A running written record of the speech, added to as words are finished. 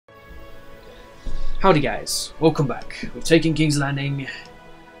Howdy guys, welcome back. We've taken King's Landing.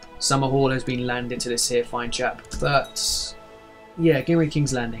 Summer Hall has been landed to this here fine chap, but yeah, getting rid of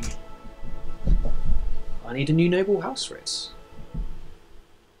King's Landing. I need a new noble house for it.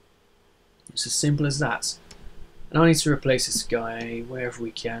 It's as simple as that. And I need to replace this guy wherever we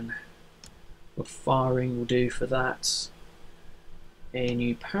can. What firing will do for that. A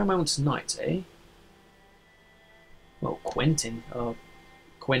new Paramount Knight, eh? Well, Quentin, or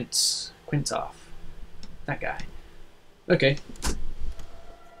Quintarf. That guy. Okay.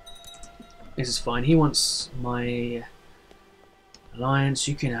 This is fine. He wants my alliance.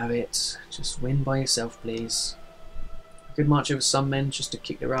 You can have it. Just win by yourself, please. I could march over some men just to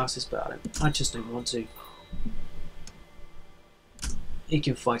kick their asses, but I just don't want to. He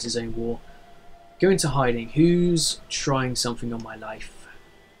can fight his own war. Go into hiding. Who's trying something on my life?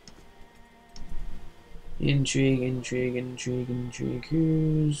 Intrigue, intrigue, intrigue, intrigue.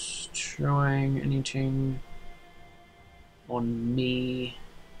 Who's trying anything on me?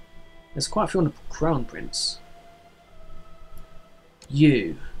 There's quite a few on the Crown Prince.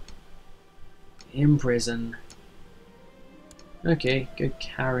 You. In prison. Okay, go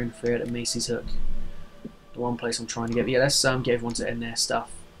carrying for it at Massey's Hook. The one place I'm trying to get. Yeah, let's get everyone to end their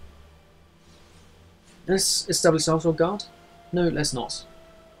stuff. Let's establish household guard? No, let's not.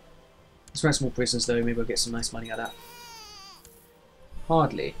 Let's rent small prisons though, maybe I'll get some nice money out of that.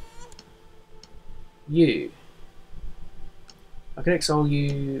 Hardly. You. I could exile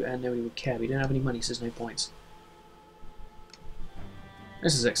you and nobody would care, but you don't have any money, so there's no point.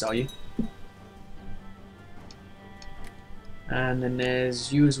 Let's just exile you. And then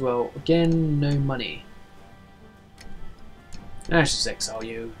there's you as well. Again, no money. Let's just exile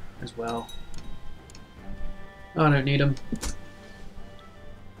you as well. I don't need them.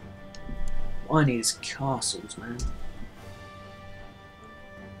 What I need is castles, man.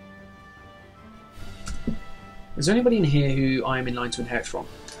 Is there anybody in here who I am in line to inherit from?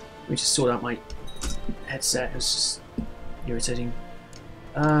 Let me just sort out my headset. It's just irritating.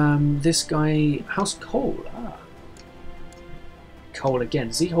 This guy, House Cole. Ah, Cole again.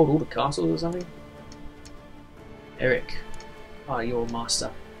 Does he hold all the castles or something? Eric. Ah, you're a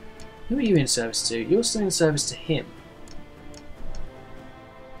master. Who are you in service to? You're still in service to him.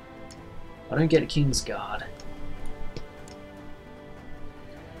 I don't get a King's Guard.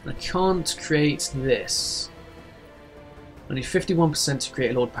 I can't create this. I need 51% to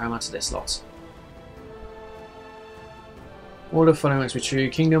create a Lord Paramount to this lot. Order of following must be true.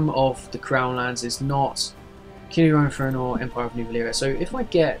 Kingdom of the Crown Lands is not Kingdom of Roman Throne or Empire of New Valyria. So if I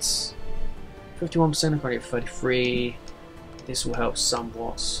get 51%, I can get 33. This will help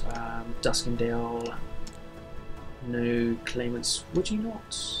somewhat. Duskendale. No claimants. Would you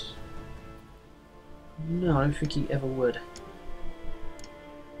not? No, I don't think he ever would.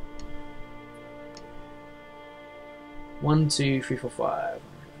 One, two, three, four, five.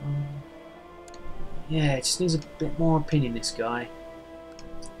 Yeah, it just needs a bit more opinion, this guy.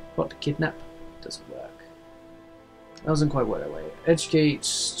 Plot to kidnap. Doesn't work. Doesn't quite work that way. Educate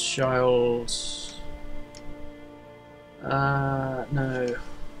child. No.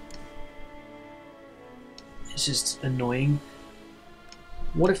 It's just annoying.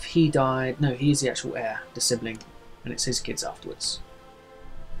 What if he died? No, he's the actual heir, the sibling, and it's his kids afterwards.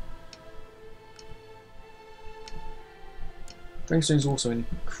 Dragonstone's also in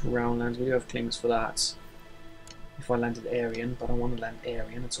Crown Lands. We do have claims for that. If I landed Aryan, but I don't want to land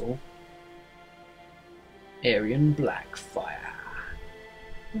Aryan at all. Aryan Blackfire.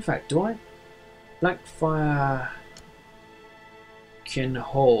 In fact, do I? Blackfire can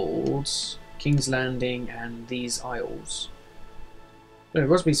hold King's Landing and these isles. No,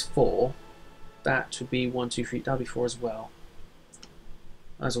 Rosby's 4. That would be 1, 2, 3. That would be 4 as well.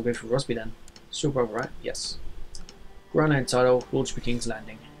 Might as well go for Rosby then. It's your brother, right? Yes. Grand Land title, Lordship of King's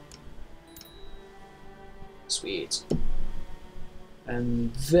Landing. Sweet.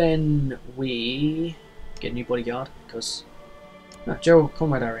 And then we get a new bodyguard because Gerald,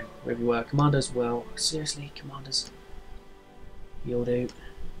 Comrade Aaron, wherever you were. Commander as well. Seriously, commanders. You'll do.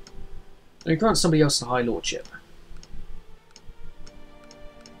 And grant somebody else the High Lordship.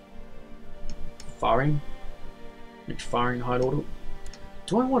 Firing? Firing High Lord?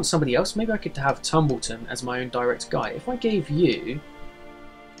 Do I want somebody else? Maybe I could have Tumbleton as my own direct guy. If I gave you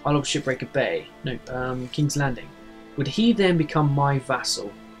High Lord Shipbreaker Bay, no, King's Landing, would he then become my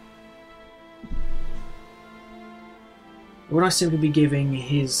vassal? Or would I simply be giving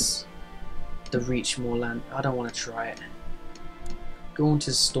the Reach more land? I don't want to try it. Go on to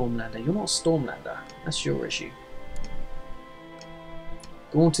Stormlander. You're not Stormlander. That's your issue.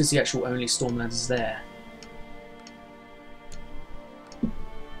 Gaunt is the actual only Stormlanders there.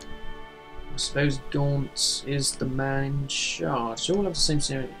 suppose Gaunt is the man in charge. They all have the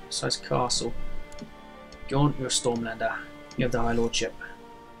same size castle. Gaunt, you're a Stormlander. You have the High Lordship.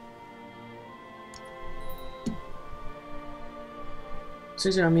 So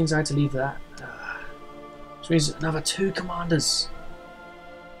that means I had to leave that. Which means another 2 commanders.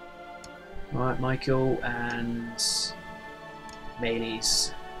 Alright, Michael and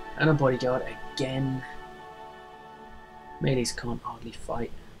Melees. And a bodyguard again. Melees can't hardly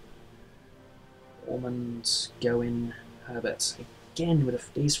fight. Ormond, Goin, Herbert. Again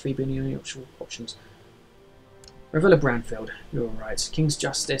with these 3 billion options. Revella Branfield, you're alright. King's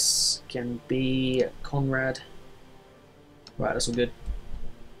Justice can be Conrad. Right, that's all good.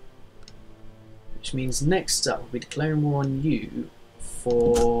 Which means next up we'll be declaring war on you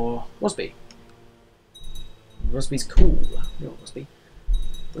for Rosby. Rosby's cool. You know Rosby.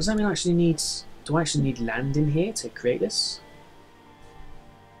 Does that mean I actually need... Do I actually need land in here to create this?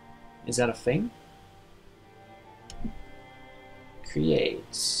 Is that a thing?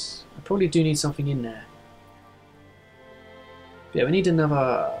 Create. I probably do need something in there. Yeah, we need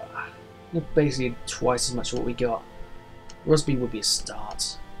another... basically twice as much of what we got. Rosby would be a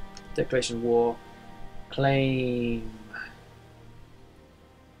start. Declaration of war. Claim.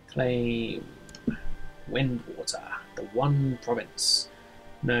 Claim. Windwater. The one province.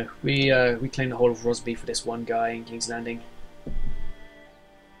 No, we claim the whole of Rosby for this one guy in King's Landing.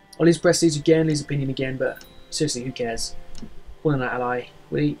 Ollie's prestige again, Lee's opinion again, but seriously, who cares? Call an ally.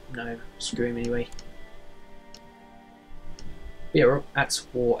 Will he? No, screw him anyway. We are at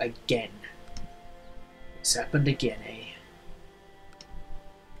war again. It's happened again, eh?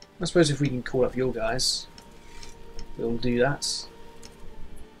 I suppose if we can call up your guys, we'll do that.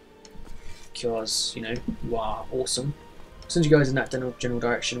 Because, you know, you are awesome. Send you guys in that general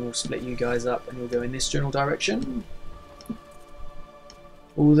direction, we'll split you guys up and you'll go in this general direction.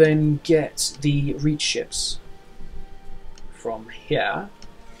 We'll then get the reach ships from here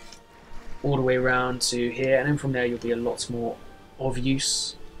all the way around to here, and then from there you'll be a lot more of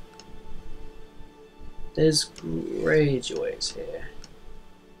use. There's Greyjoys here.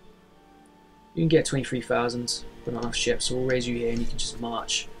 You can get 23,000, but not enough ships, so we'll raise you here and you can just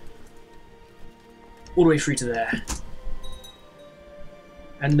march all the way through to there.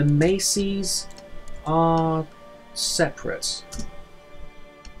 And the Maceys are separate.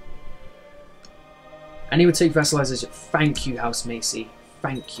 And he would take vassalization. Thank you, House Massey.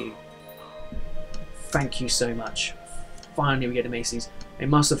 Thank you. Thank you so much. Finally we get the Maceys. A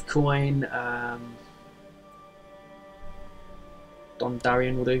Master of Coin. Don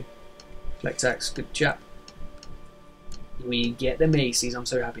Darian will do. Collect tax, good chap. We get the Maceys, I'm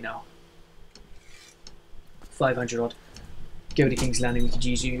so happy now. 500 odd. Go to King's Landing, we could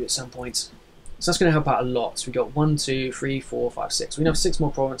use you at some point. So that's going to help out a lot. So we got 1, 2, 3, 4, 5, 6. We have 6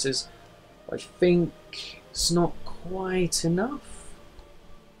 more provinces. I think it's not quite enough.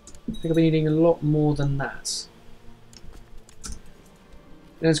 I think I'll be needing a lot more than that.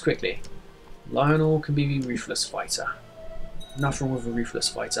 Let's quickly. Lyonel can be a ruthless fighter. Nothing wrong with a ruthless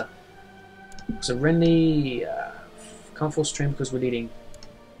fighter. So Renly can't force train because we're leading.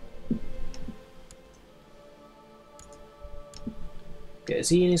 Okay, is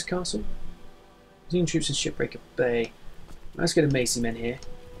he in his castle? Is he in troops in Shipbreaker Bay? Let's get a Macy men here.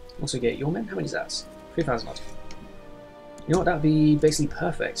 Also get your men. How many is that? 3,000 odd. You know what? That'd be basically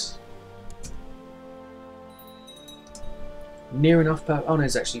perfect. Near enough. Oh no,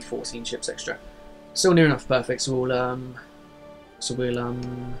 there's actually 14 ships extra. Still near enough perfect. So we'll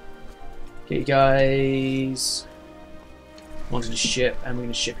get you guys onto the ship, and we're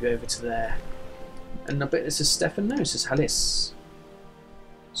going to ship you over to there. And I bet this is Stefan. No, this is Halis.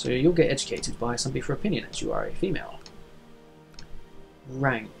 So you'll get educated by somebody for opinion, as you are a female.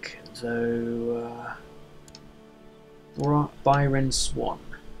 Rank, though, Byron Swan.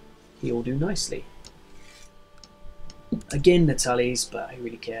 He'll do nicely. Again, the tallies, but who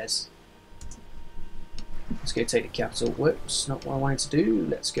really cares? Let's go take the capital. Whoops, not what I wanted to do.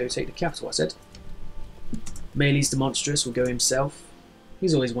 Let's go take the capital, I said. Melees the Monstrous will go himself.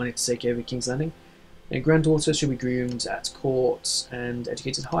 He's always wanted to take over King's Landing. And granddaughter should be groomed at court and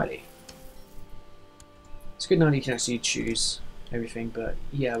educated highly. It's good now that you can actually choose everything, but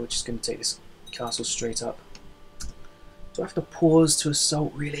yeah, we're just going to take this castle straight up. Do I have to pause to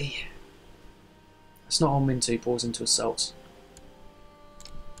assault, really? It's not on min to pause into assault.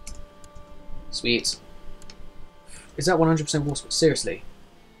 Sweet. Is that 100% war spot? Seriously?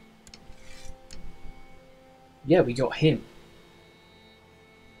 Yeah, we got him.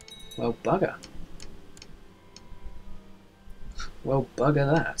 Well, bugger. Well,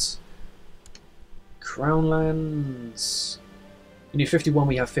 bugger that. Crown lands. In your 51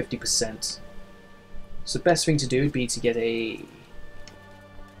 we have 50%. So the best thing to do would be to get an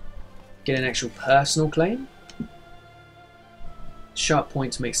actual personal claim. Sharp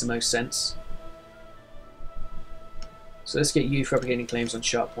Point makes the most sense. So let's get you fabricating claims on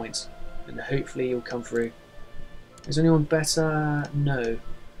Sharp Point, and hopefully you'll come through. Is anyone better? No.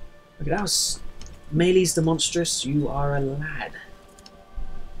 Okay, that was Melees the Monstrous. You are a lad.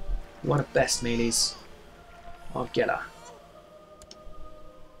 You are the best, Melees. I'll get her.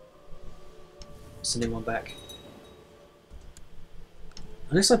 Send anyone back.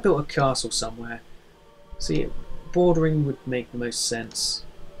 Unless I built a castle somewhere. See, bordering would make the most sense.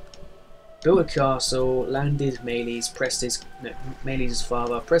 Built a castle, landed Melees, pressed his Melees'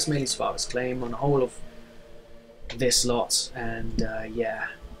 father, pressed Melees' father's claim on the whole of this lot, and yeah,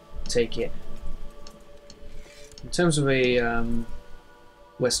 take it. In terms of a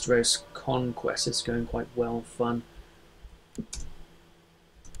Westeros conquest, it's going quite well and fun.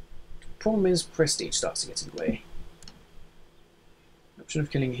 Problem is, prestige starts to get in the way. The option of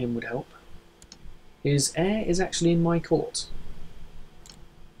killing him would help. His heir is actually in my court.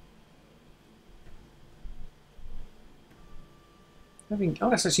 Oh,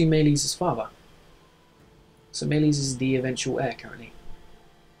 that's actually Melees' father. So Melees is the eventual heir currently.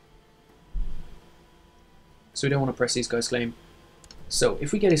 So we don't want to press these guys' claim. So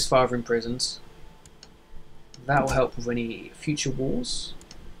if we get his father imprisoned, that will help with any future wars.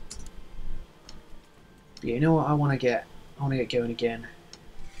 But yeah, you know what? I want to get going again.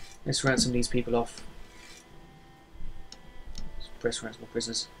 Let's ransom these people off. Let's press ransom more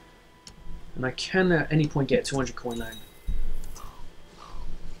prisoners. And I can at any point get a 200 coin loan.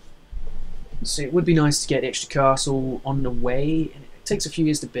 So it would be nice to get the extra castle on the way. And it takes a few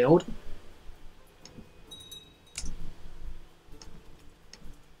years to build.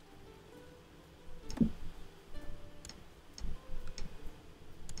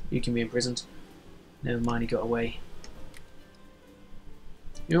 You can be imprisoned. Never mind, he got away.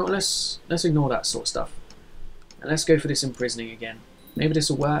 You know what, let's ignore that sort of stuff. And let's go for this imprisoning again. Maybe this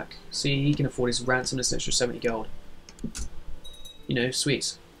will work. See, he can afford his ransom, this extra 70 gold. You know,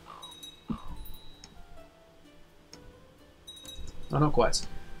 sweet. Oh, not quite.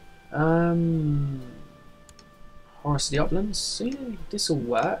 Horus of the Uplands. See, this will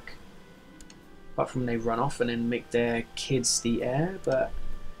work. Apart from they run off and then make their kids the heir, but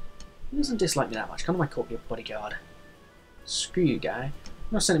he doesn't dislike me that much. Come on, my court, be a bodyguard. Screw you, guy.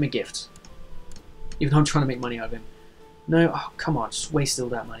 I'm not sending him a gift. Even though I'm trying to make money out of him. No, oh, come on, just wasted all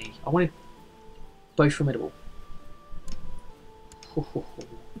that money. I wanted both formidable.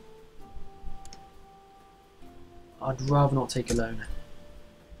 I'd rather not take a loan.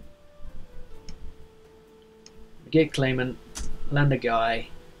 Get claimant, land a guy,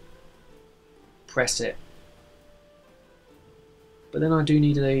 press it. But then I do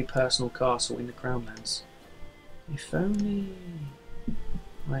need a personal castle in the Crown Lands. If only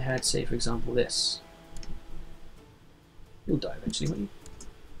I had, say for example, this. You'll die eventually, won't you?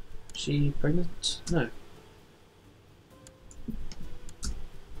 Is she pregnant? No.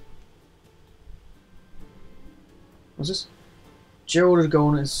 What's this? Gerald would go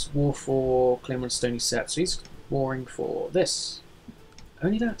on his war for claim on Stony Sept, so he's warring for this.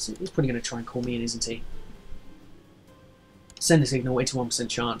 Only that? He's probably going to try and call me in, isn't he? Send a signal, 81%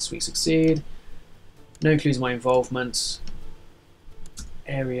 chance we succeed. No clues of my involvement.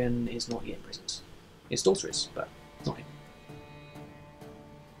 Aryan is not yet imprisoned. His daughter is, but not him.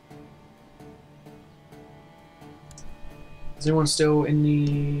 Is anyone still in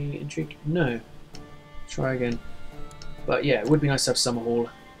the intrigue? No. Try again. But yeah, it would be nice to have Summerhall.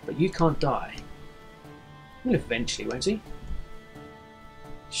 But you can't die. Well, eventually, won't he?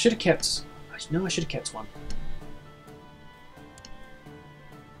 Should have kept... No, I should have kept one.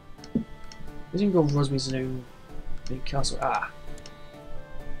 Has even got Rosby's own big castle. Ah.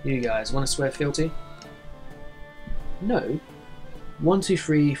 You guys want to swear fealty? No. 1, 2,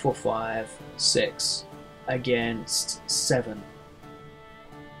 3, 4, 5, 6 against 7.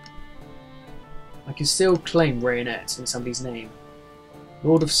 I can still claim Rayonette in somebody's name.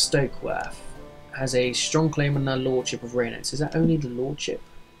 Lord of Stokeworth has a strong claim on the Lordship of Rayonette. Is that only the Lordship?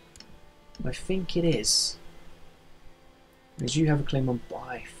 I think it is. Because you have a claim on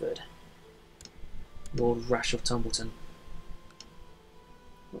Byford. Lord Rash of Tumbleton.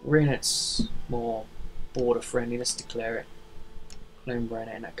 Rayonette's more border friendly, let's declare it. Claim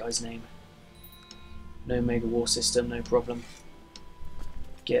Rayonette in that guy's name. No mega war system, no problem.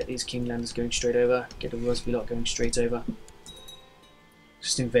 Get these Kinglanders going straight over. Get the Rosby lot going straight over.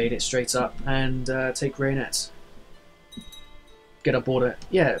 Just invade it straight up and take Rayonette. Get a border.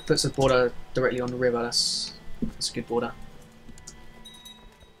 Yeah, it puts a border directly on the river. That's a good border.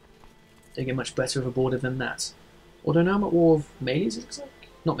 Don't get much better of a border than that. Although now I'm at war of Melees, it looks like.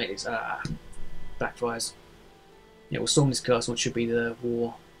 Not Melees, Blackfriars. Yeah, we'll storm this castle. It should be the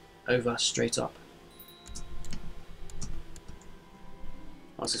war over straight up.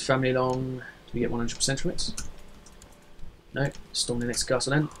 Ask his family along. Do we get 100% from it? No. Storm the next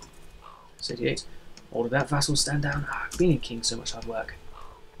castle then. 88. Order that vassal, stand down. Being a king, so much hard work.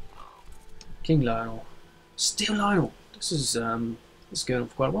 King Lyonel. Still Lyonel. This is going on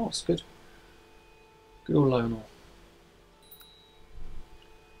for quite a while. It's good. Good old Lyonel.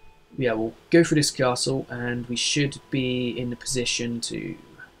 Yeah, we'll go through this castle and we should be in a position to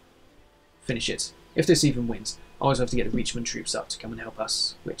finish it. If this even wins. I always have to get the Reachman troops up to come and help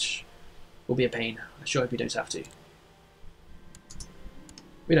us, which will be a pain. I sure hope we don't have to.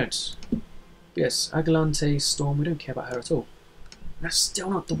 We don't. But yes, Agalante, Storm, we don't care about her at all. That's still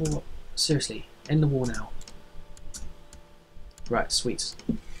not the war. Seriously, end the war now. Right, sweet.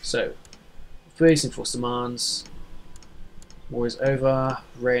 So, facing force demands. War is over.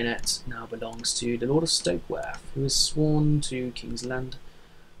 Rayonet now belongs to the Lord of Stokeworth, who is sworn to King's Land,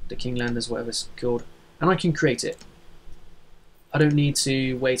 the Kinglanders, whatever it's called, and I can create it. I don't need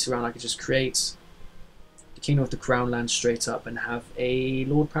to wait around. I can just create the Kingdom of the Crownlands straight up and have a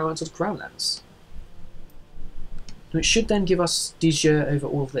Lord Paramount of the Crownlands. And it should then give us de jure over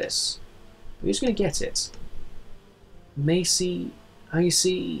all of this. But who's going to get it? Massey, I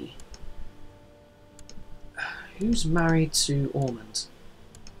see. Who's married to Ormond?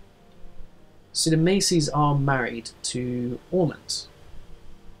 See, the Maceys are married to Ormond.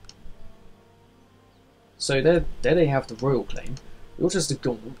 So there they have the royal claim. You're just a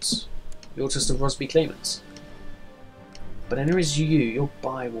Gaunt. You're just a Rosby claimant. But then there is you're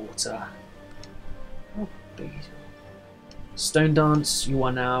Bywater. Oh, Stone Dance, you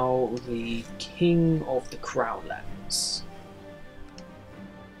are now the King of the Crownlands.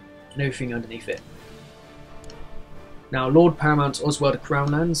 And everything underneath it. Now, Lord Paramount Oswald of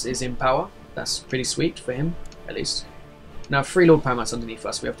Crownlands is in power. That's pretty sweet for him, at least. Now, 3 Lord Paramounts underneath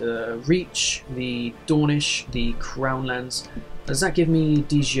us. We have the Reach, the Dornish, the Crownlands. Does that give me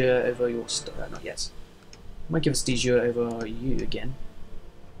de jure over your not yet. Might give us de jure over you again.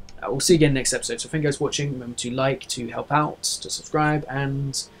 We'll see you again next episode. So thank you guys for watching. Remember to like, to help out, to subscribe,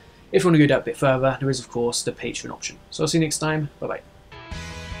 and if you want to go that bit further, there is of course the Patreon option. So I'll see you next time. Bye bye.